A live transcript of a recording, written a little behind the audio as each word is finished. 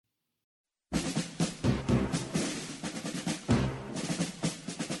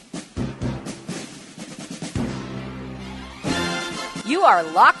You are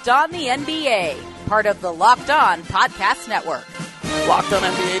Locked On the NBA, part of the Locked On Podcast Network. Locked On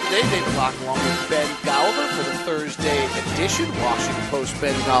NBA today, David Locke along with Ben Golliver for the Thursday edition. Washington Post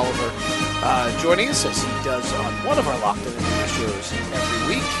Ben Golliver joining us as he does on one of our Locked On NBA shows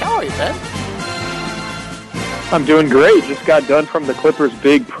every week. How are you, Ben? I'm doing great. Just got done from the Clippers'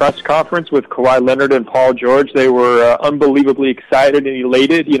 big press conference with Kawhi Leonard and Paul George. They were unbelievably excited and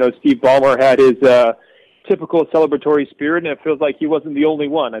elated. You know, Steve Ballmer had his typical celebratory spirit, and it feels like he wasn't the only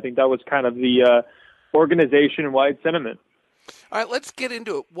one. I think that was kind of the organization-wide sentiment. All right, let's get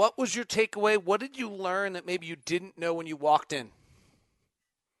into it. What was your takeaway? What did you learn that maybe you didn't know when you walked in?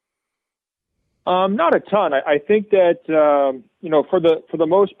 Not a ton. I think that for the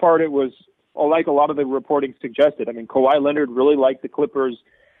most part, it was like a lot of the reporting suggested. I mean, Kawhi Leonard really liked the Clippers'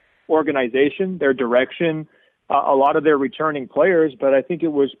 organization, their direction, a lot of their returning players, but I think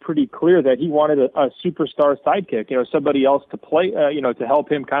it was pretty clear that he wanted a superstar sidekick, somebody else to play, to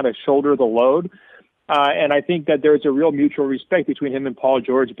help him kind of shoulder the load. And I think that there's a real mutual respect between him and Paul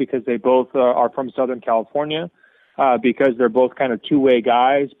George because they both are from Southern California, because they're both kind of two-way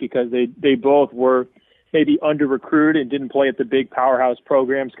guys, because they both were maybe under-recruited and didn't play at the big powerhouse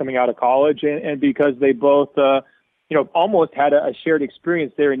programs coming out of college, and because they both, almost had a shared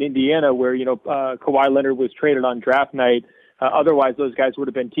experience there in Indiana where, Kawhi Leonard was traded on draft night. Otherwise, those guys would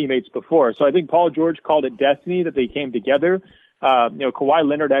have been teammates before. So I think Paul George called it destiny that they came together. Kawhi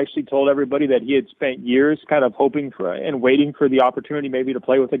Leonard actually told everybody that he had spent years kind of hoping for and waiting for the opportunity maybe to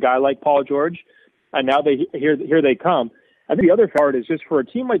play with a guy like Paul George. And now here they come. I think the other part is just for a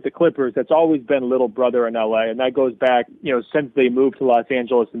team like the Clippers that's always been little brother in LA, and that goes back, since they moved to Los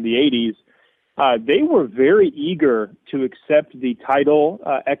Angeles in the 80s, they were very eager to accept the title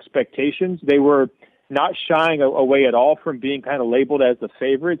expectations. They were not shying away at all from being kind of labeled as the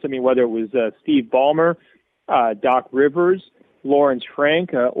favorites. I mean, whether it was Steve Ballmer, Doc Rivers, Lawrence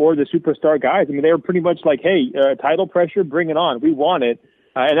Frank, or the superstar guys. I mean, they were pretty much like, hey, title pressure, bring it on. We want it.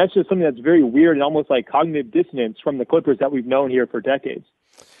 And that's just something that's very weird and almost like cognitive dissonance from the Clippers that we've known here for decades.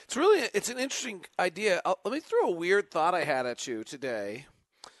 It's an interesting idea. Let me throw a weird thought I had at you today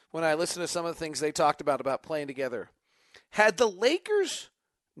when I listened to some of the things they talked about playing together. Had the Lakers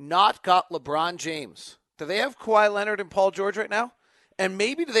not got LeBron James, do they have Kawhi Leonard and Paul George right now? And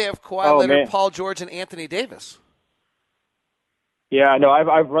maybe do they have Kawhi Leonard, Paul George, and Anthony Davis? Yeah, no,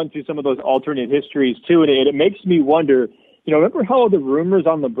 I've run through some of those alternate histories too, and it makes me wonder. Remember how the rumors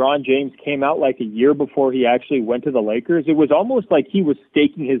on LeBron James came out like a year before he actually went to the Lakers? It was almost like he was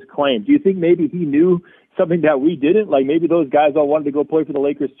staking his claim. Do you think maybe he knew something that we didn't? Like maybe those guys all wanted to go play for the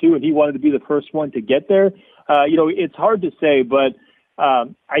Lakers too, and he wanted to be the first one to get there? It's hard to say, but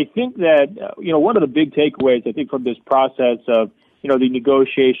I think that, one of the big takeaways, I think, from this process of, the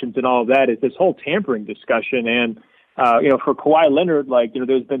negotiations and all of that is this whole tampering discussion. And, for Kawhi Leonard,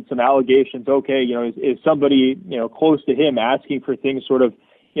 there's been some allegations. Okay, is somebody, close to him asking for things sort of,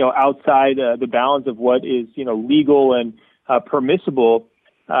 outside the bounds of what is, legal and permissible.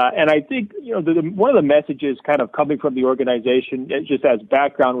 And I think, one of the messages kind of coming from the organization, just as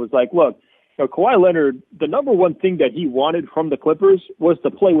background, was like, look, Kawhi Leonard, the number one thing that he wanted from the Clippers was to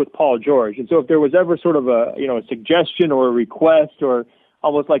play with Paul George. And so if there was ever sort of a suggestion or a request or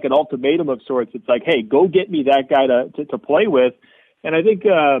almost like an ultimatum of sorts, it's like, hey, go get me that guy to play with. And I think,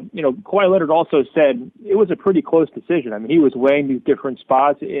 Kawhi Leonard also said it was a pretty close decision. I mean, he was weighing these different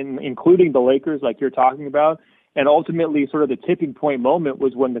spots, including the Lakers, like you're talking about. And ultimately, sort of the tipping point moment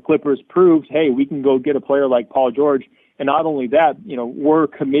was when the Clippers proved, hey, we can go get a player like Paul George. And not only that, we're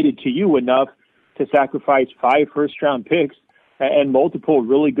committed to you enough to sacrifice 5 first-round picks and multiple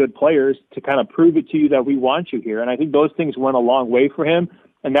really good players to kind of prove it to you that we want you here. And I think those things went a long way for him.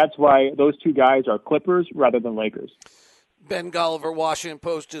 And that's why those two guys are Clippers rather than Lakers. Ben Golliver, Washington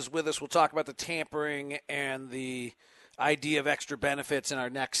Post, is with us. We'll talk about the tampering and the idea of extra benefits in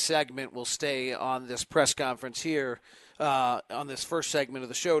our next segment. We'll stay on this press conference here on this first segment of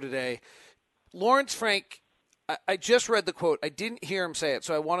the show today. Lawrence Frank, I just read the quote. I didn't hear him say it,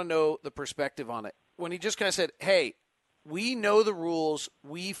 so I want to know the perspective on it. When he just kind of said, hey, we know the rules,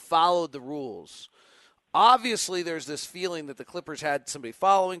 we followed the rules. Obviously, there's this feeling that the Clippers had somebody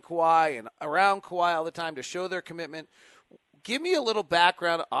following Kawhi and around Kawhi all the time to show their commitment. Give me a little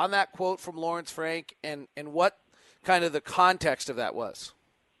background on that quote from Lawrence Frank and what kind of the context of that was.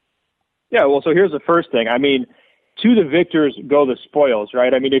 Yeah, well, so here's the first thing. I mean, to the victors go the spoils,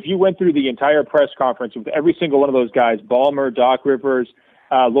 right? I mean, if you went through the entire press conference with every single one of those guys, Ballmer, Doc Rivers,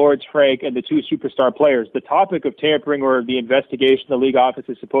 Lawrence Frank, and the 2 superstar players, the topic of tampering or the investigation the league office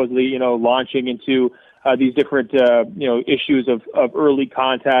is supposedly, launching into these different, issues of early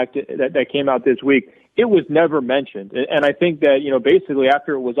contact that came out this week, it was never mentioned. And I think that, basically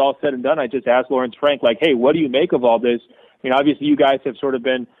after it was all said and done, I just asked Lawrence Frank, like, hey, what do you make of all this? Obviously you guys have sort of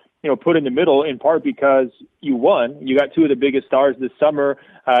been, put in the middle in part because you won. You got two of the biggest stars this summer,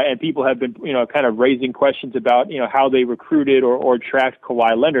 and people have been, kind of raising questions about, how they recruited or tracked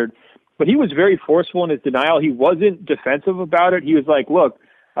Kawhi Leonard. But he was very forceful in his denial. He wasn't defensive about it. He was like, look,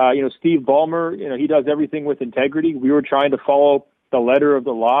 Steve Ballmer, he does everything with integrity. We were trying to follow the letter of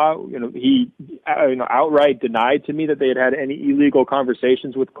the law. He outright denied to me that they had any illegal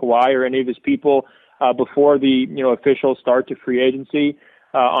conversations with Kawhi or any of his people before the official start to free agency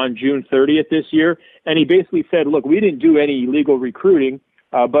on June 30th this year. And he basically said, look, we didn't do any illegal recruiting,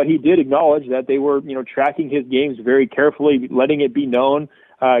 but he did acknowledge that they were tracking his games very carefully, letting it be known.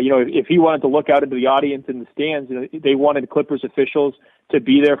 If he wanted to look out into the audience in the stands, they wanted Clippers officials to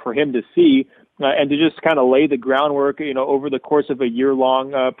be there for him to see and to just kind of lay the groundwork, over the course of a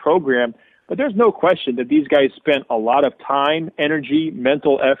year-long program. But there's no question that these guys spent a lot of time, energy,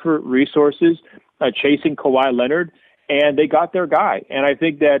 mental effort, resources chasing Kawhi Leonard, and they got their guy. And I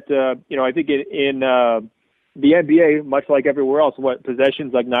think that, in the NBA, much like everywhere else,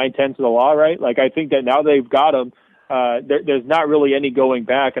 possessions like 9/10 of the law, right? Like, I think that now they've got him. There's not really any going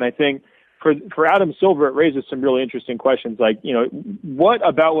back. And I think for Adam Silver, it raises some really interesting questions. Like, what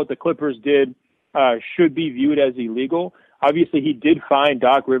about what the Clippers did should be viewed as illegal? Obviously, he did fine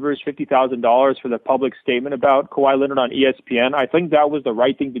Doc Rivers $50,000 for the public statement about Kawhi Leonard on ESPN. I think that was the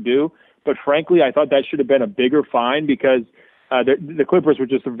right thing to do. But frankly, I thought that should have been a bigger fine because the Clippers were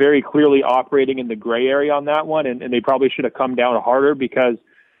just very clearly operating in the gray area on that one. And they probably should have come down harder because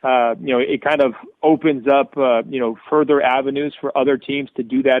it kind of opens up, further avenues for other teams to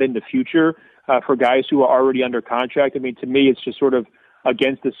do that in the future for guys who are already under contract. I mean, to me, it's just sort of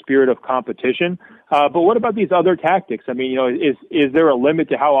against the spirit of competition. But what about these other tactics? I mean, is there a limit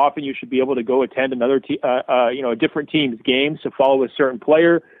to how often you should be able to go attend another, a different team's games to follow a certain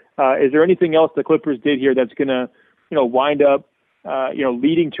player? Is there anything else the Clippers did here that's going to, wind up,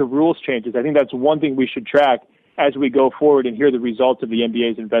 leading to rules changes? I think that's one thing we should track as we go forward and hear the results of the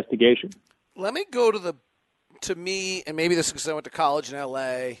NBA's investigation. Let me go to me, and maybe this is because I went to college in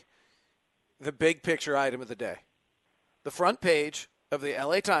L.A., the big picture item of the day. The front page of the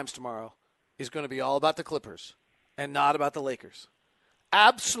L.A. Times tomorrow is going to be all about the Clippers and not about the Lakers.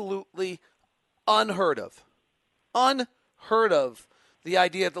 Absolutely unheard of. Unheard of the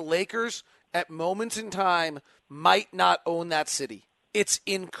idea that the Lakers at moments in time might not own that city. It's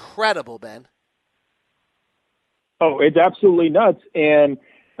incredible, Ben. Oh, it's absolutely nuts. And,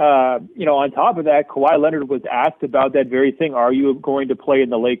 on top of that, Kawhi Leonard was asked about that very thing. Are you going to play in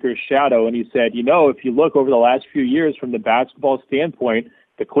the Lakers' shadow? And he said, if you look over the last few years from the basketball standpoint,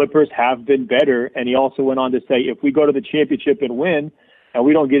 the Clippers have been better. And he also went on to say, if we go to the championship and win and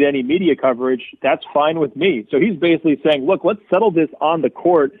we don't get any media coverage, that's fine with me. So he's basically saying, look, let's settle this on the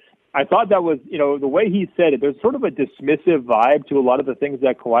court. I thought that was, the way he said it, there's sort of a dismissive vibe to a lot of the things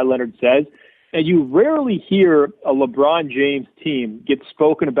that Kawhi Leonard says. And you rarely hear a LeBron James team get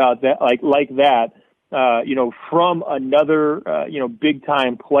spoken about that like that, from another, big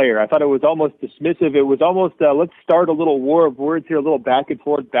time player. I thought it was almost dismissive. It was almost, let's start a little war of words here, a little back and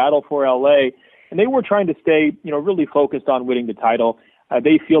forth battle for LA. And they were trying to stay, really focused on winning the title.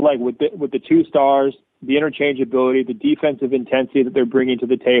 They feel like with the two stars, the interchangeability, the defensive intensity that they're bringing to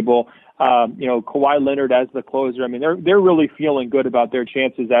the table, Kawhi Leonard as the closer. I mean, they're really feeling good about their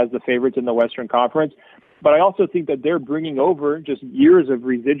chances as the favorites in the Western Conference. But I also think that they're bringing over just years of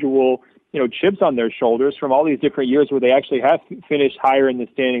residual, chips on their shoulders from all these different years where they actually have finished higher in the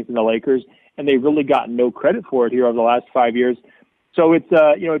standings than the Lakers, and they've really gotten no credit for it here over the last 5 years. So it's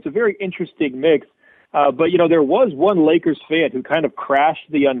a very interesting mix. But there was one Lakers fan who kind of crashed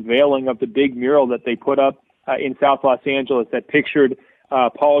the unveiling of the big mural that they put up in South Los Angeles that pictured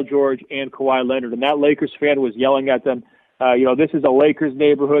Paul George and Kawhi Leonard. And that Lakers fan was yelling at them, this is a Lakers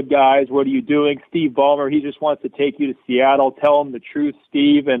neighborhood, guys. What are you doing? Steve Ballmer, he just wants to take you to Seattle. Tell him the truth,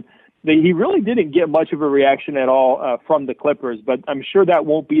 Steve. And he really didn't get much of a reaction at all from the Clippers. But I'm sure that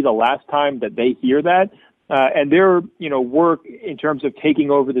won't be the last time that they hear that. And their, work in terms of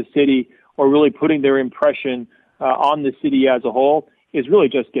taking over the city or really putting their impression on the city as a whole is really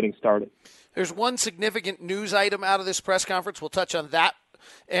just getting started. There's one significant news item out of this press conference. We'll touch on that.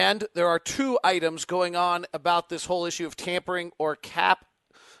 And there are two items going on about this whole issue of tampering or cap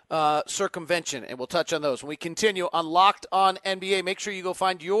circumvention, and we'll touch on those. When we continue on Locked On NBA, make sure you go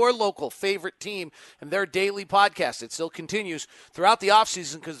find your local favorite team and their daily podcast. It still continues throughout the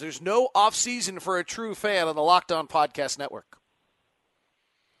offseason because there's no offseason for a true fan on the Locked On Podcast Network.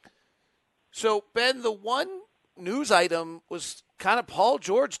 So, Ben, the one news item was kind of Paul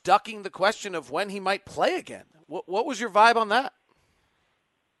George ducking the question of when he might play again. What was your vibe on that?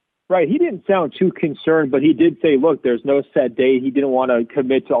 Right. He didn't sound too concerned, but he did say, look, there's no set date. He didn't want to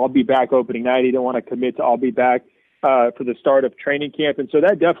commit to I'll be back opening night. He didn't want to commit to I'll be back for the start of training camp. And so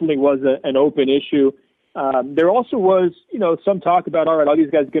that definitely was an open issue. There also was, some talk about, all right, all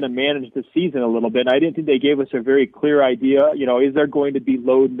these guys are going to manage the season a little bit. And I didn't think they gave us a very clear idea, is there going to be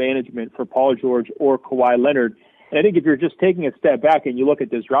load management for Paul George or Kawhi Leonard? And I think if you're just taking a step back and you look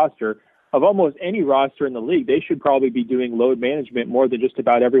at this roster, of almost any roster in the league, they should probably be doing load management more than just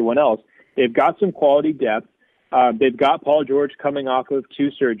about everyone else. They've got some quality depth. They've got Paul George coming off of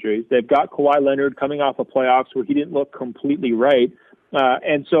 2 surgeries. They've got Kawhi Leonard coming off of playoffs where he didn't look completely right.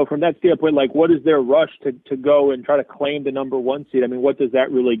 And so from that standpoint, what is their rush to go and try to claim the number 1 seed? I mean, what does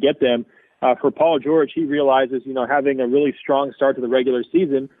that really get them? For Paul George, he realizes, having a really strong start to the regular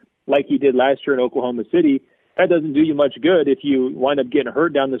season like he did last year in Oklahoma City, that doesn't do you much good if you wind up getting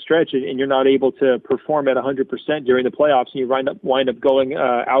hurt down the stretch and you're not able to perform at 100% during the playoffs and you wind up going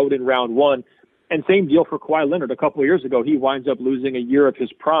out in round 1. And same deal for Kawhi Leonard. A couple of years ago, he winds up losing a year of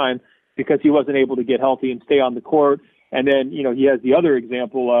his prime because he wasn't able to get healthy and stay on the court. And then, he has the other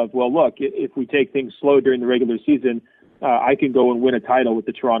example of, well, look, if we take things slow during the regular season, I can go and win a title with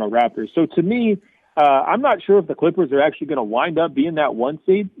the Toronto Raptors. So to me, I'm not sure if the Clippers are actually going to wind up being that 1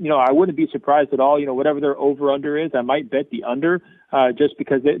 seed. I wouldn't be surprised at all. Whatever their over-under is, I might bet the under just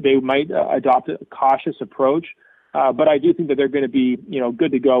because they might adopt a cautious approach. But I do think that they're going to be,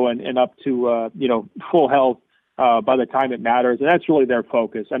 good to go and up to, full health by the time it matters. And that's really their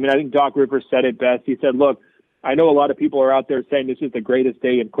focus. I mean, I think Doc Rivers said it best. He said, look, I know a lot of people are out there saying this is the greatest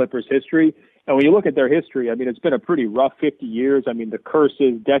day in Clippers history. And when you look at their history, I mean, it's been a pretty rough 50 years. I mean, the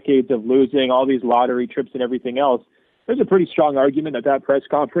curses, decades of losing, all these lottery trips and everything else. There's a pretty strong argument at that press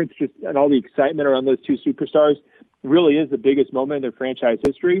conference, just and all the excitement around those 2 superstars really is the biggest moment in their franchise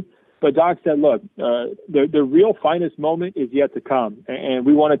history. But Doc said, look, the real finest moment is yet to come. And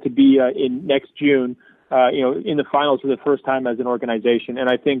we want it to be in next June, in the finals for the first time as an organization. And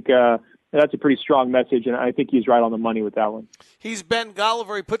I think that's a pretty strong message, and I think he's right on the money with that one. He's Ben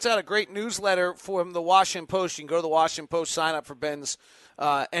Golliver. He puts out a great newsletter from the Washington Post. You can go to the Washington Post, sign up for Ben's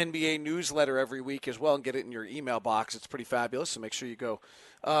NBA newsletter every week as well and get it in your email box. It's pretty fabulous, so make sure you go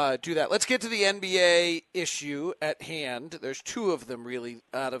do that. Let's get to the NBA issue at hand. There's 2 of them, really,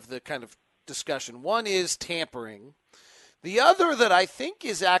 out of the kind of discussion. One is tampering. The other that I think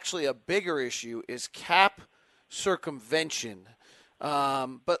is actually a bigger issue is cap circumvention.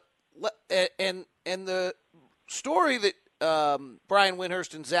 And the story that Brian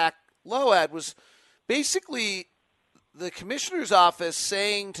Windhurst and Zach Lowe had was basically the commissioner's office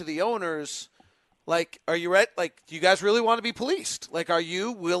saying to the owners, are you ready? Do you guys really want to be policed? Are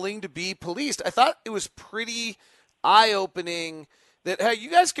you willing to be policed? I thought it was pretty eye-opening that, hey, you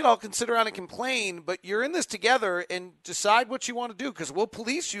guys can all can sit around and complain, but you're in this together and decide what you want to do because we'll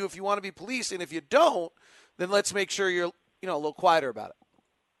police you if you want to be policed, and if you don't, then let's make sure you're a little quieter about it.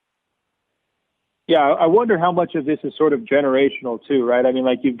 Yeah, I wonder how much of this is sort of generational too, right? I mean,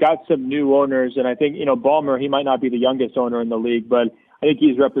 you've got some new owners, and I think, Ballmer, he might not be the youngest owner in the league, but I think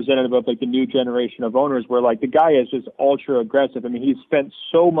he's representative of the new generation of owners where the guy is just ultra aggressive. I mean, he's spent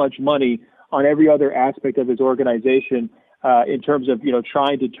so much money on every other aspect of his organization in terms of,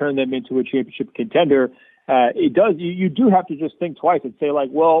 trying to turn them into a championship contender. You do have to just think twice and say,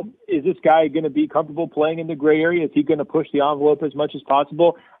 well, is this guy going to be comfortable playing in the gray area? Is he going to push the envelope as much as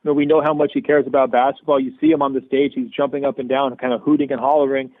possible? We know how much he cares about basketball. You see him on the stage. He's jumping up and down, kind of hooting and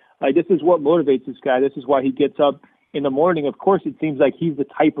hollering. This is what motivates this guy. This is why he gets up in the morning. Of course, it seems like he's the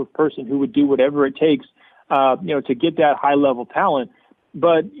type of person who would do whatever it takes, to get that high-level talent.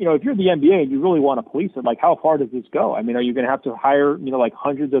 But, if you're the NBA and you really want to police it, how far does this go? I mean, are you going to have to hire,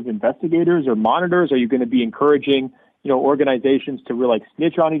 hundreds of investigators or monitors? Are you going to be encouraging, organizations to really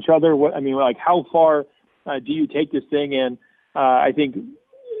snitch on each other? How far do you take this thing? And I think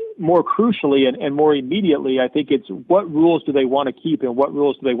more crucially and more immediately, I think it's what rules do they want to keep and what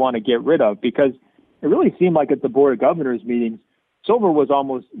rules do they want to get rid of? Because it really seemed like at the Board of Governors meetings, Silver was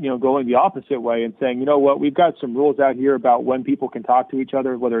almost, going the opposite way and saying, we've got some rules out here about when people can talk to each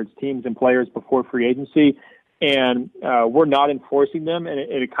other, whether it's teams and players before free agency, and we're not enforcing them. And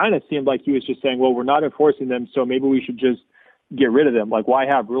it kind of seemed like he was just saying, well, we're not enforcing them, so maybe we should just get rid of them. Why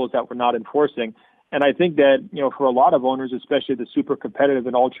have rules that we're not enforcing? And I think that, for a lot of owners, especially the super competitive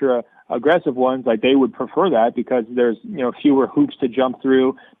and ultra aggressive ones, they would prefer that because there's, fewer hoops to jump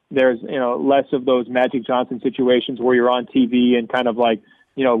through. There's, less of those Magic Johnson situations where you're on TV and kind of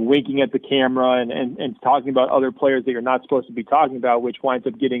winking at the camera and talking about other players that you're not supposed to be talking about, which winds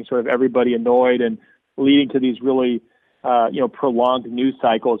up getting sort of everybody annoyed and leading to these really, prolonged news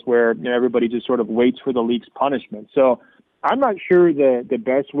cycles where everybody just sort of waits for the league's punishment. So I'm not sure the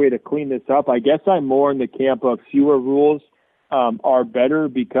best way to clean this up. I guess I'm more in the camp of fewer rules are better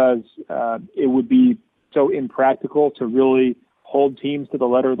because it would be so impractical to really hold teams to the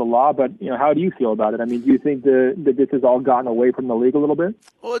letter of the law. But how do you feel about it? I mean, do you think that this has all gotten away from the league a little bit?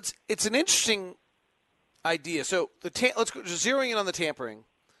 Well, it's an interesting idea. So let's go zeroing in on the tampering.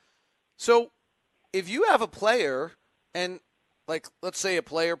 So if you have a player, and let's say a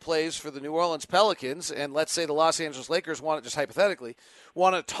player plays for the New Orleans Pelicans, and let's say the Los Angeles Lakers want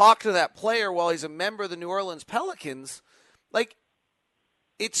to talk to that player while he's a member of the New Orleans Pelicans,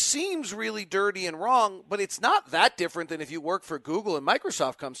 it seems really dirty and wrong, but it's not that different than if you work for Google and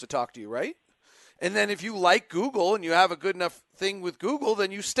Microsoft comes to talk to you, right? And then if you like Google and you have a good enough thing with Google,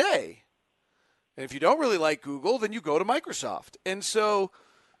 then you stay. And if you don't really like Google, then you go to Microsoft. And so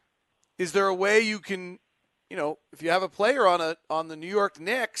is there a way you can, if you have a player on the New York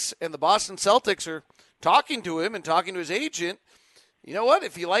Knicks and the Boston Celtics are talking to him and talking to his agent, you know what?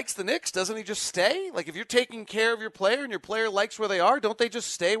 If he likes the Knicks, doesn't he just stay? If you're taking care of your player and your player likes where they are, don't they just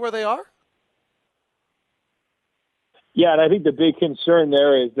stay where they are? Yeah, and I think the big concern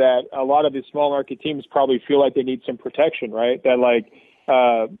there is that a lot of these small market teams probably feel like they need some protection, right? That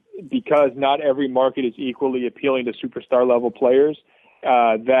because not every market is equally appealing to superstar level players,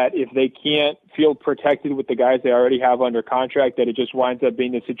 that if they can't feel protected with the guys they already have under contract, that it just winds up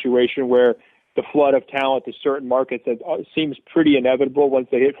being a situation where the flood of talent to certain markets that seems pretty inevitable once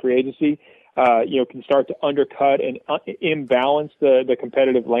they hit free agency, can start to undercut and imbalance the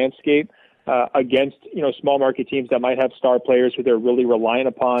competitive landscape against, small market teams that might have star players who they're really relying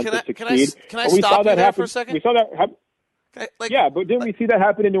upon to succeed. Can I stop you there for a second? We saw that happen. Yeah, but didn't we see that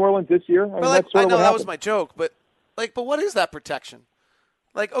happen in New Orleans this year? I know that was my joke, but what is that protection?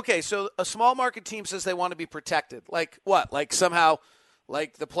 Okay, so a small market team says they want to be protected. What? Somehow,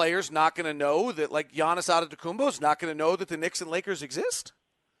 the player's not going to know that, Giannis Antetokounmpo's not going to know that the Knicks and Lakers exist?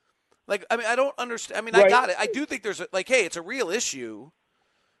 I don't understand. Right. I got it. I do think there's hey, it's a real issue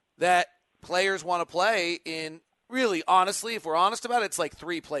that players want to play in, really, honestly, if we're honest about it, it's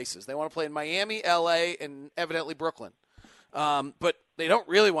 3 places. They want to play in Miami, L.A., and evidently Brooklyn. But they don't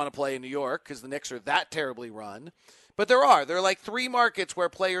really want to play in New York because the Knicks are that terribly run. But there are 3 markets where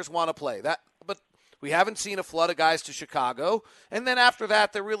players want to play. But we haven't seen a flood of guys to Chicago. And then after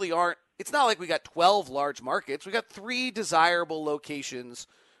that, there really aren't. It's not like we got 12 large markets. We got 3 desirable locations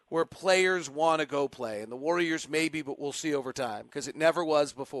where players want to go play. And the Warriors maybe, but we'll see over time because it never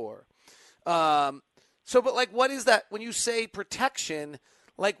was before. What is that? When you say protection,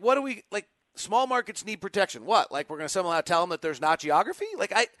 what do we, small markets need protection. What? We're going to somehow tell them that there's not geography?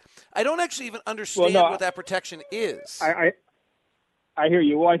 I don't actually even understand what that protection is. I hear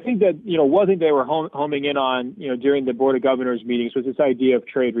you. Well, I think that, one thing they were homing in on, during the Board of Governors meetings was this idea of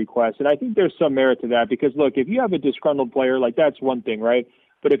trade requests. And I think there's some merit to that because, look, if you have a disgruntled player, that's one thing, right?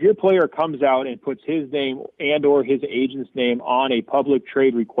 But if your player comes out and puts his name and or his agent's name on a public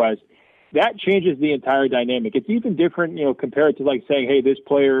trade request, that changes the entire dynamic. It's even different, compared to saying, hey, this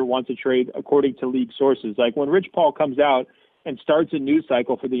player wants to trade according to league sources. When Rich Paul comes out and starts a news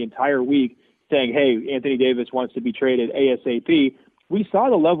cycle for the entire week saying, hey, Anthony Davis wants to be traded ASAP, we saw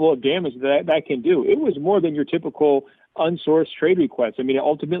the level of damage that can do. It was more than your typical unsourced trade request. It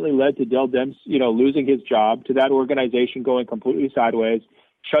ultimately led to Dell Demps, losing his job, to that organization going completely sideways,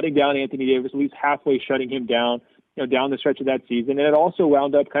 shutting down Anthony Davis, at least halfway shutting him down, down the stretch of that season. And it also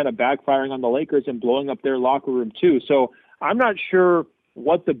wound up kind of backfiring on the Lakers and blowing up their locker room too. So I'm not sure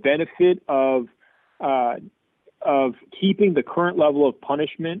what the benefit of keeping the current level of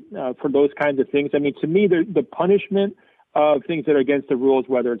punishment for those kinds of things. To me, the punishment of things that are against the rules,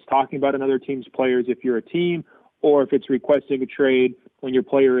 whether it's talking about another team's players if you're a team, or if it's requesting a trade when your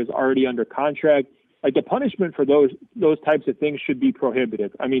player is already under contract, the punishment for those types of things should be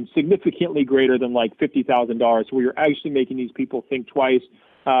prohibitive. Significantly greater than $50,000, where you're actually making these people think twice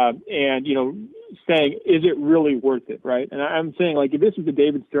and, saying, is it really worth it, right? And I'm saying, if this was the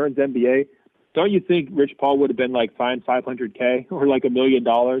David Stern's NBA, don't you think Rich Paul would have been fined $500K or $1 million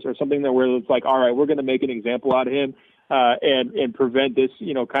or something where it's all right, we're going to make an example out of him and prevent this,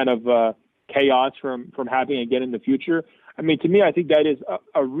 kind of chaos from happening again in the future? To me, I think that is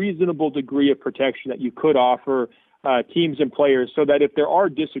a reasonable degree of protection that you could offer teams and players, so that if there are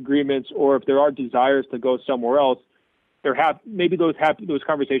disagreements or if there are desires to go somewhere else, maybe those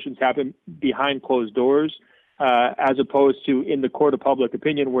conversations happen behind closed doors, as opposed to in the court of public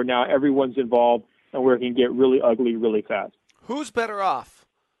opinion, where now everyone's involved and where it can get really ugly really fast. Who's better off?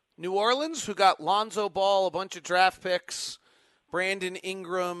 New Orleans, who got Lonzo Ball, a bunch of draft picks, Brandon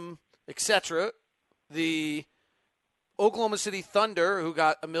Ingram, etc., the Oklahoma City Thunder, who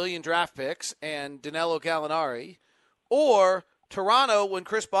got 1 million draft picks, and Danilo Gallinari, or Toronto when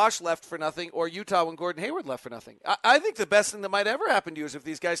Chris Bosh left for nothing, or Utah when Gordon Hayward left for nothing. I think the best thing that might ever happen to you is if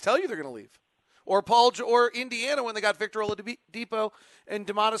these guys tell you they're going to leave. Or or Indiana when they got Victor Oladipo and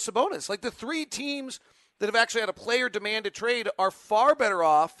Domantas Sabonis. Like, the three teams that have actually had a player demand a trade are far better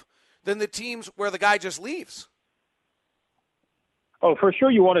off than the teams where the guy just leaves. Oh, for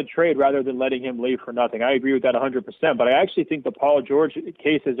sure you want to trade rather than letting him leave for nothing. I agree with that 100%, but I actually think the Paul George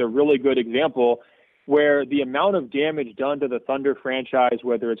case is a really good example where the amount of damage done to the Thunder franchise,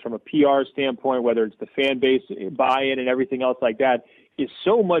 whether it's from a PR standpoint, whether it's the fan base buy-in and everything else like that, is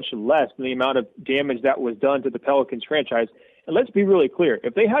so much less than the amount of damage that was done to the Pelicans franchise. And let's be really clear.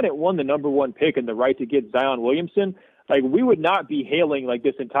 If they hadn't won the number one pick and the right to get Zion Williamson, like, we would not be hailing like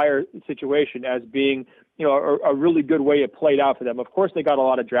this entire situation as being, you know, a really good way it played out for them. Of course, they got a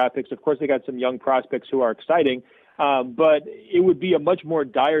lot of draft picks. Of course, they got some young prospects who are exciting. But it would be a much more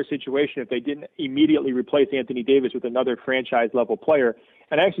dire situation if they didn't immediately replace Anthony Davis with another franchise-level player.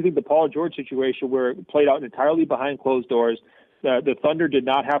 And I actually think the Paul George situation, where it played out entirely behind closed doors, the Thunder did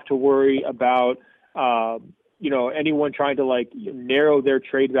not have to worry about anyone trying to narrow their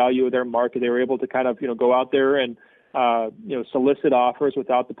trade value of their market. They were able to kind of go out there and solicit offers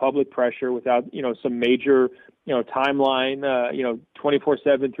without the public pressure, without some major timeline,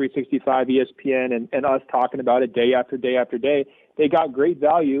 24/7, 365 ESPN and us talking about it day after day after day. They got great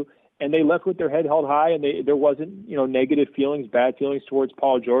value, and they left with their head held high, and there wasn't negative feelings, bad feelings towards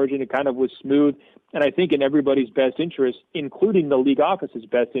Paul George, and it kind of was smooth. And I think in everybody's best interest, including the league office's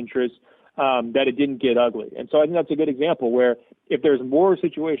best interest, that it didn't get ugly. And so I think that's a good example where if there's more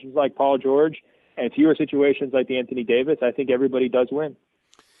situations like Paul George and fewer situations like the Anthony Davis, I think everybody does win.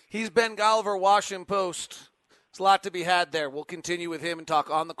 He's Ben Golliver, Washington Post. There's a lot to be had there. We'll continue with him and talk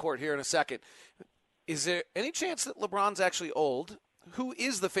on the court here in a second. Is there any chance that LeBron's actually old? Who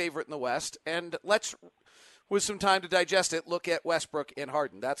is the favorite in the West? And let's, with some time to digest it, look at Westbrook and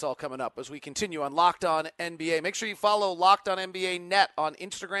Harden. That's all coming up as we continue on Locked On NBA. Make sure you follow Locked On NBA Net on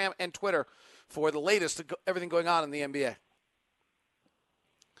Instagram and Twitter for the latest of everything going on in the NBA.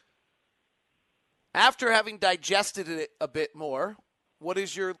 After having digested it a bit more, what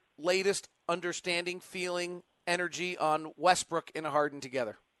is your latest understanding, feeling, energy on Westbrook and Harden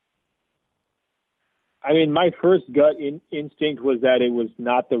together? I mean, my first gut instinct was that it was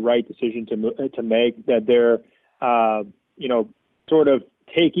not the right decision to make, that they're, sort of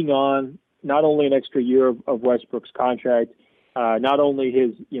taking on not only an extra year of Westbrook's contract, not only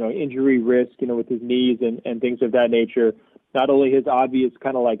his, injury risk, with his knees and things of that nature, not only his obvious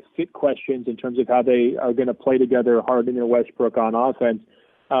kind of fit questions in terms of how they are going to play together, Harden and Westbrook on offense,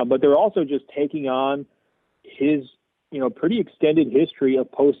 but they're also just taking on his, pretty extended history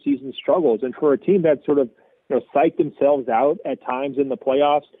of postseason struggles. And for a team that sort of, psyched themselves out at times in the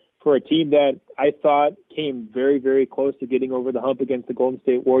playoffs, for a team that I thought came very, very close to getting over the hump against the Golden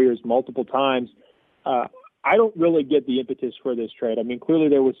State Warriors multiple times, I don't really get the impetus for this trade. I mean, clearly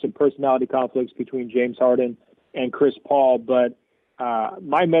there was some personality conflicts between James Harden and Chris Paul, but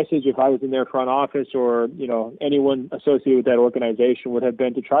my message, if I was in their front office or, anyone associated with that organization, would have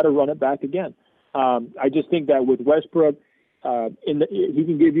been to try to run it back again. I just think that with Westbrook, he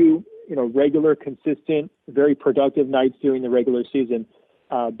can give you, regular, consistent, very productive nights during the regular season.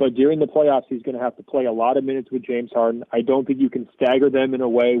 But during the playoffs, he's going to have to play a lot of minutes with James Harden. I don't think you can stagger them in a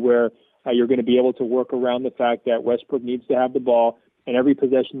way where you're going to be able to work around the fact that Westbrook needs to have the ball, and every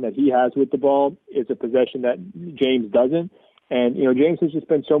possession that he has with the ball is a possession that James doesn't. And, James has just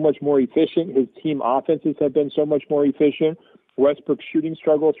been so much more efficient. His team offenses have been so much more efficient. Westbrook's shooting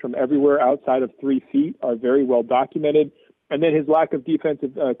struggles from everywhere outside of 3 feet are very well documented. And then his lack of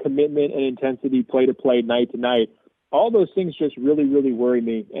defensive commitment and intensity, play to play, night to night, all those things just really, really worry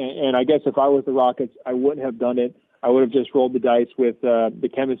me. And I guess if I was the Rockets, I wouldn't have done it. I would have just rolled the dice with the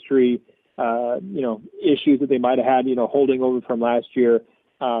chemistry, issues that they might have had, holding over from last year.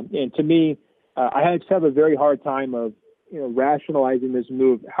 And to me, I just have a very hard time of, rationalizing this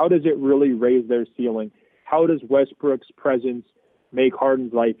move. How does it really raise their ceiling? How does Westbrook's presence make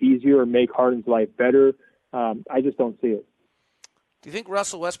Harden's life easier or make Harden's life better? I just don't see it. Do you think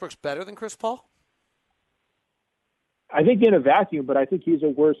Russell Westbrook's better than Chris Paul? I think in a vacuum, but I think he's a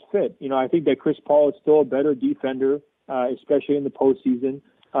worse fit. I think that Chris Paul is still a better defender, especially in the postseason,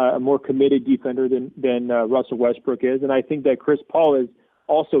 a more committed defender than Russell Westbrook is. And I think that Chris Paul is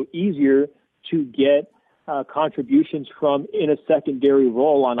also easier to get contributions from in a secondary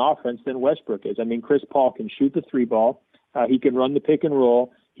role on offense than Westbrook is. I mean, Chris Paul can shoot the 3 ball. He can run the pick and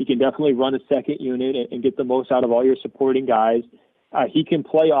roll. He can definitely run a second unit and get the most out of all your supporting guys. He can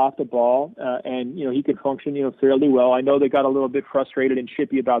play off the ball, and, he can function, fairly well. I know they got a little bit frustrated and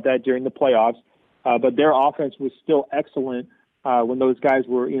chippy about that during the playoffs, but their offense was still excellent when those guys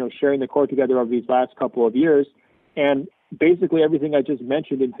were, sharing the court together over these last couple of years. And basically everything I just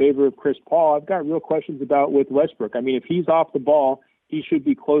mentioned in favor of Chris Paul, I've got real questions about with Westbrook. I mean, if he's off the ball, he should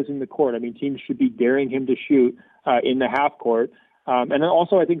be closing the court. I mean, teams should be daring him to shoot in the half court. And then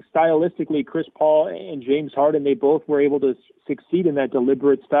also, I think stylistically, Chris Paul and James Harden, they both were able to succeed in that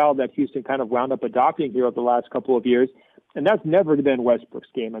deliberate style that Houston kind of wound up adopting here over the last couple of years. And that's never been Westbrook's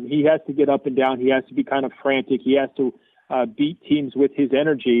game. I mean, he has to get up and down. He has to be kind of frantic. He has to beat teams with his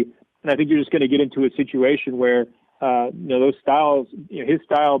energy. And I think you're just going to get into a situation where, those styles, his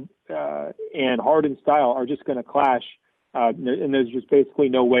style and Harden's style are just going to clash. And there's just basically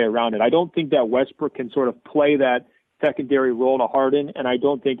no way around it. I don't think that Westbrook can sort of play that secondary role to Harden, and I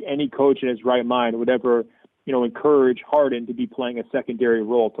don't think any coach in his right mind would ever, encourage Harden to be playing a secondary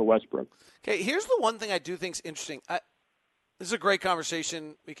role to Westbrook. Okay, here's the one thing I do think is interesting. This is a great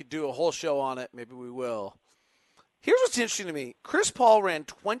conversation. We could do a whole show on it. Maybe we will. Here's what's interesting to me. Chris Paul ran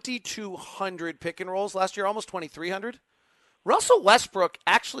 2,200 pick and rolls last year, almost 2,300. Russell Westbrook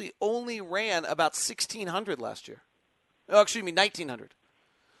actually only ran about 1,600 last year. Oh, excuse me, 1,900.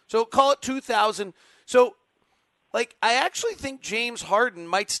 So call it 2,000. So, I actually think James Harden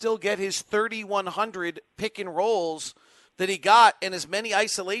might still get his 3,100 pick and rolls that he got and as many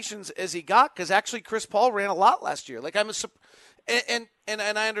isolations as he got, because actually Chris Paul ran a lot last year. And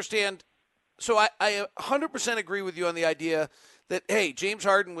I understand. So I 100% agree with you on the idea that, hey, James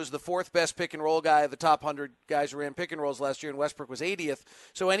Harden was the fourth best pick and roll guy of the top 100 guys who ran pick and rolls last year, and Westbrook was 80th.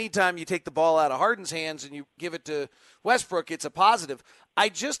 So anytime you take the ball out of Harden's hands and you give it to Westbrook, it's a positive. I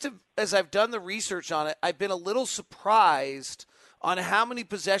just have, as I've done the research on it, I've been a little surprised on how many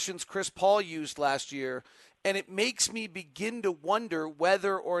possessions Chris Paul used last year, and it makes me begin to wonder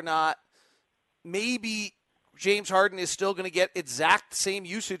whether or not maybe James Harden is still going to get exact same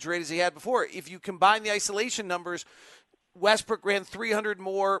usage rate as he had before. If you combine the isolation numbers, Westbrook ran 300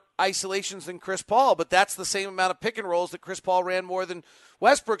 more isolations than Chris Paul, but that's the same amount of pick and rolls that Chris Paul ran more than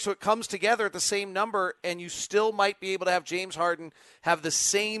Westbrook, so it comes together at the same number, and you still might be able to have James Harden have the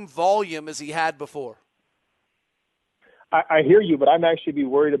same volume as he had before. I hear you, but I'm actually be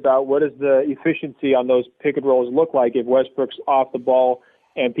worried about what does the efficiency on those pick and rolls look like if Westbrook's off the ball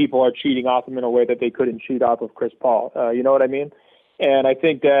and people are cheating off him in a way that they couldn't cheat off of Chris Paul. You know what I mean? And I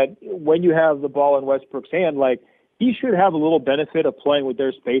think that when you have the ball in Westbrook's hand, he should have a little benefit of playing with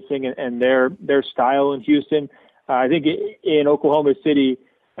their spacing and their style in Houston. I think in Oklahoma City,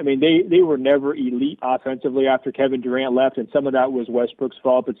 I mean, they were never elite offensively after Kevin Durant left, and some of that was Westbrook's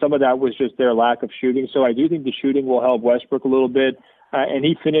fault, but some of that was just their lack of shooting. So I do think the shooting will help Westbrook a little bit, and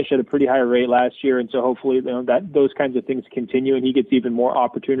he finished at a pretty high rate last year, and so hopefully that those kinds of things continue, and he gets even more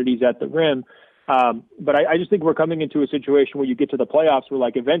opportunities at the rim. But I just think we're coming into a situation where you get to the playoffs where,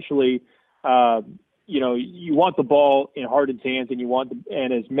 eventually, you want the ball in Harden's hands,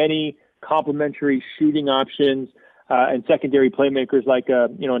 and as many complementary shooting options and secondary playmakers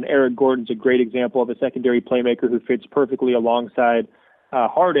an Eric Gordon's a great example of a secondary playmaker who fits perfectly alongside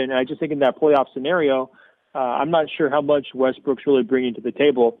Harden. And I just think in that playoff scenario, I'm not sure how much Westbrook's really bringing to the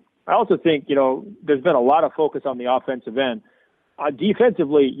table. I also think, there's been a lot of focus on the offensive end.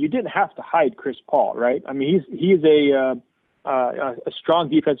 Defensively, you didn't have to hide Chris Paul, right? I mean, he's a strong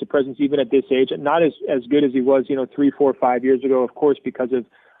defensive presence even at this age, and not as good as he was, 3, 4, 5 years ago, of course, because of,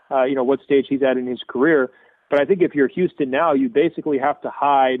 what stage he's at in his career. But I think if you're Houston now, you basically have to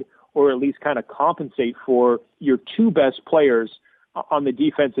hide or at least kind of compensate for your two best players on the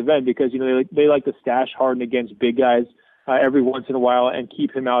defensive end because, they like to stash Harden against big guys every once in a while and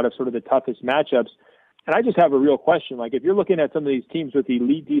keep him out of sort of the toughest matchups. And I just have a real question. If you're looking at some of these teams with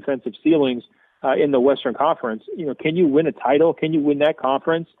elite defensive ceilings in the Western Conference, can you win a title? Can you win that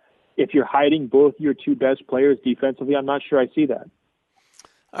conference if you're hiding both your two best players defensively? I'm not sure I see that.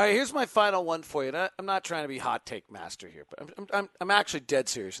 All right, here's my final one for you. And I'm not trying to be hot take master here, but I'm actually dead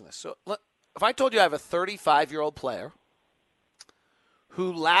serious in this. So if I told you I have a 35-year-old player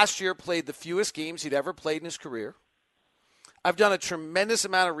who last year played the fewest games he'd ever played in his career, I've done a tremendous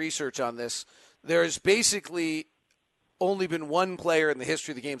amount of research on this. There's basically only been one player in the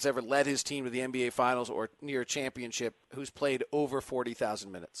history of the game that's ever led his team to the NBA Finals or near a championship who's played over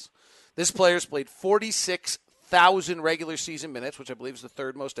 40,000 minutes. This player's played 46,000 regular season minutes, which I believe is the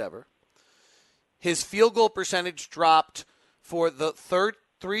third most ever. His field goal percentage dropped for the third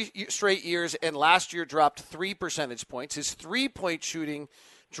 3 straight years, and last year dropped 3 percentage points. His three-point shooting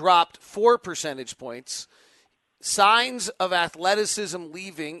dropped 4 percentage points. signs of athleticism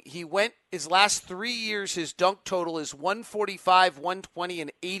leaving. He went his last 3 years, his dunk total is 145, 120,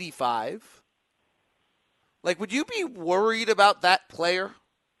 and 85. Like, would you be worried about that player?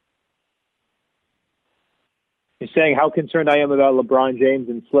 You're saying how concerned I am about LeBron James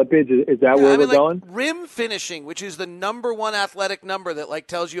and slippage? Is that where we're going? Rim finishing, which is the number one athletic number that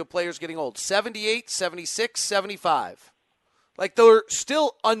tells you a player's getting old. 78, 76, 75. Like, they're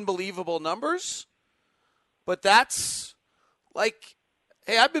still unbelievable numbers, but that's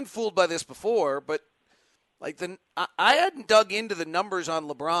hey, I've been fooled by this before, but I hadn't dug into the numbers on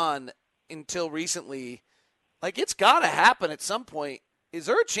LeBron until recently. It's got to happen at some point. Is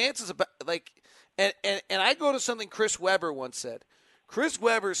there a chance and I go to something Chris Webber once said. Chris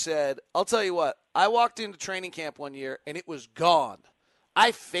Webber said, I'll tell you what, I walked into training camp one year and it was gone.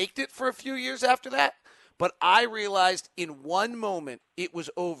 I faked it for a few years after that, but I realized in one moment it was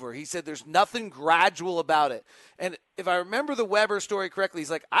over. He said there's nothing gradual about it. And if I remember the Webber story correctly,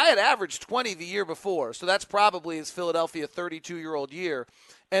 he's like, I had averaged 20 the year before, so that's probably his Philadelphia 32-year-old year,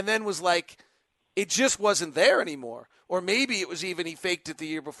 and then was like, it just wasn't there anymore. Or maybe it was even he faked it the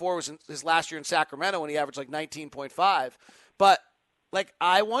year before. It was his last year in Sacramento when he averaged 19.5. But,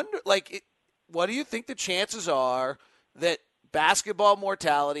 I wonder, what do you think the chances are that basketball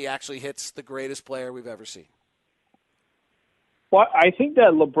mortality actually hits the greatest player we've ever seen? Well, I think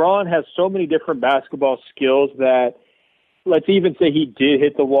that LeBron has so many different basketball skills that, let's even say he did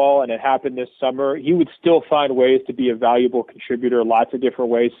hit the wall and it happened this summer, he would still find ways to be a valuable contributor lots of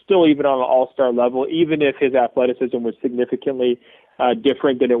different ways, still even on an all-star level, even if his athleticism was significantly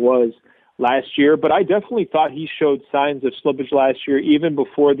different than it was last year. But I definitely thought he showed signs of slippage last year, even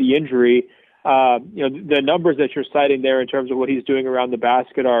before the injury. The numbers that you're citing there in terms of what he's doing around the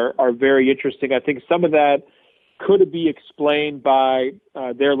basket are very interesting. I think some of that could be explained by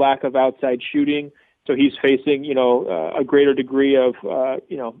their lack of outside shooting. So he's facing, a greater degree of,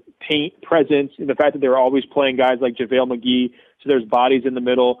 paint presence, and the fact that they were always playing guys like JaVale McGee. So there's bodies in the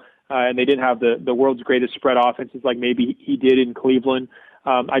middle, and they didn't have the world's greatest spread offenses like maybe he did in Cleveland.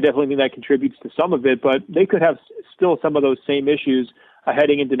 I definitely think that contributes to some of it, but they could have still some of those same issues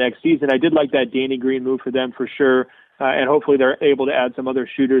heading into next season. I did like that Danny Green move for them for sure, and hopefully they're able to add some other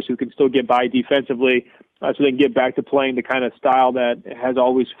shooters who can still get by defensively so they can get back to playing the kind of style that has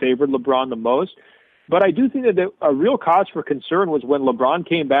always favored LeBron the most. But I do think that a real cause for concern was when LeBron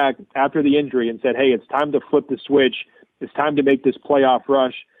came back after the injury and said, hey, it's time to flip the switch. It's time to make this playoff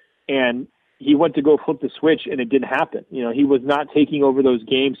rush. And he went to go flip the switch, and it didn't happen. He was not taking over those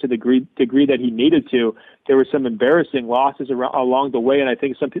games to the degree that he needed to. There were some embarrassing losses along the way, and I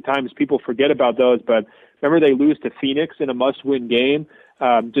think sometimes people forget about those. But remember, they lose to Phoenix in a must-win game,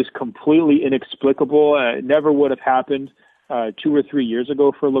 just completely inexplicable. It never would have happened 2 or 3 years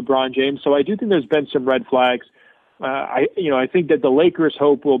ago for LeBron James. So I do think there's been some red flags. I think that the Lakers'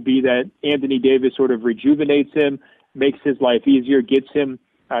 hope will be that Anthony Davis sort of rejuvenates him, makes his life easier, gets him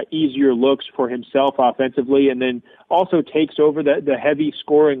easier looks for himself offensively, and then also takes over the heavy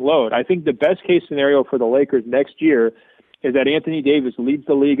scoring load. I think the best case scenario for the Lakers next year is that Anthony Davis leads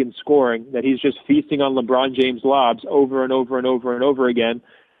the league in scoring, that he's just feasting on LeBron James lobs over and over and over and over again,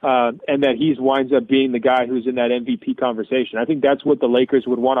 and that he winds up being the guy who's in that MVP conversation. I think that's what the Lakers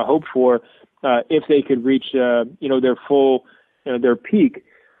would want to hope for if they could reach, their full, their peak.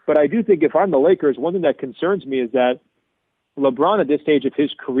 But I do think if I'm the Lakers, one thing that concerns me is that LeBron at this stage of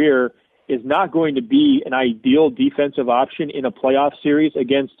his career is not going to be an ideal defensive option in a playoff series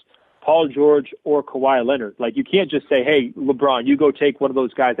against Paul George or Kawhi Leonard. You can't just say, hey, LeBron, you go take one of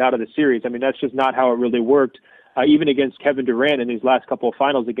those guys out of the series. I mean, that's just not how it really worked. Even against Kevin Durant in these last couple of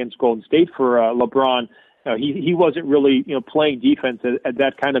finals against Golden State for LeBron, he wasn't really playing defense at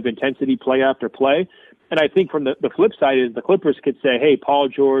that kind of intensity play after play. And I think from the flip side is the Clippers could say, hey, Paul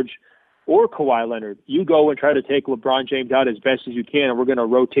George or Kawhi Leonard, you go and try to take LeBron James out as best as you can, and we're going to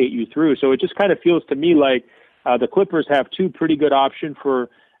rotate you through. So it just kind of feels to me like the Clippers have two pretty good options for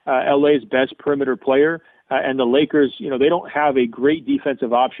LA's best perimeter player. And the Lakers, they don't have a great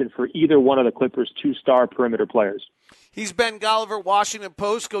defensive option for either one of the Clippers' two-star perimeter players. He's Ben Golliver, Washington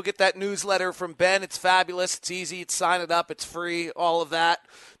Post. Go get that newsletter from Ben. It's fabulous. It's easy. It's sign it up. It's free. All of that.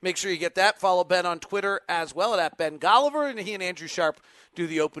 Make sure you get that. Follow Ben on Twitter as well at Ben Golliver. And he and Andrew Sharp do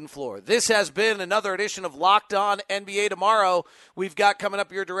the open floor. This has been another edition of Locked On NBA. Tomorrow, we've got coming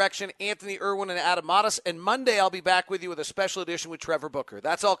up your direction Anthony Irwin and Adam Modis. And Monday, I'll be back with you with a special edition with Trevor Booker.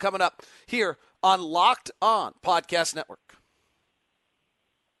 That's all coming up here on Locked On Podcast Network.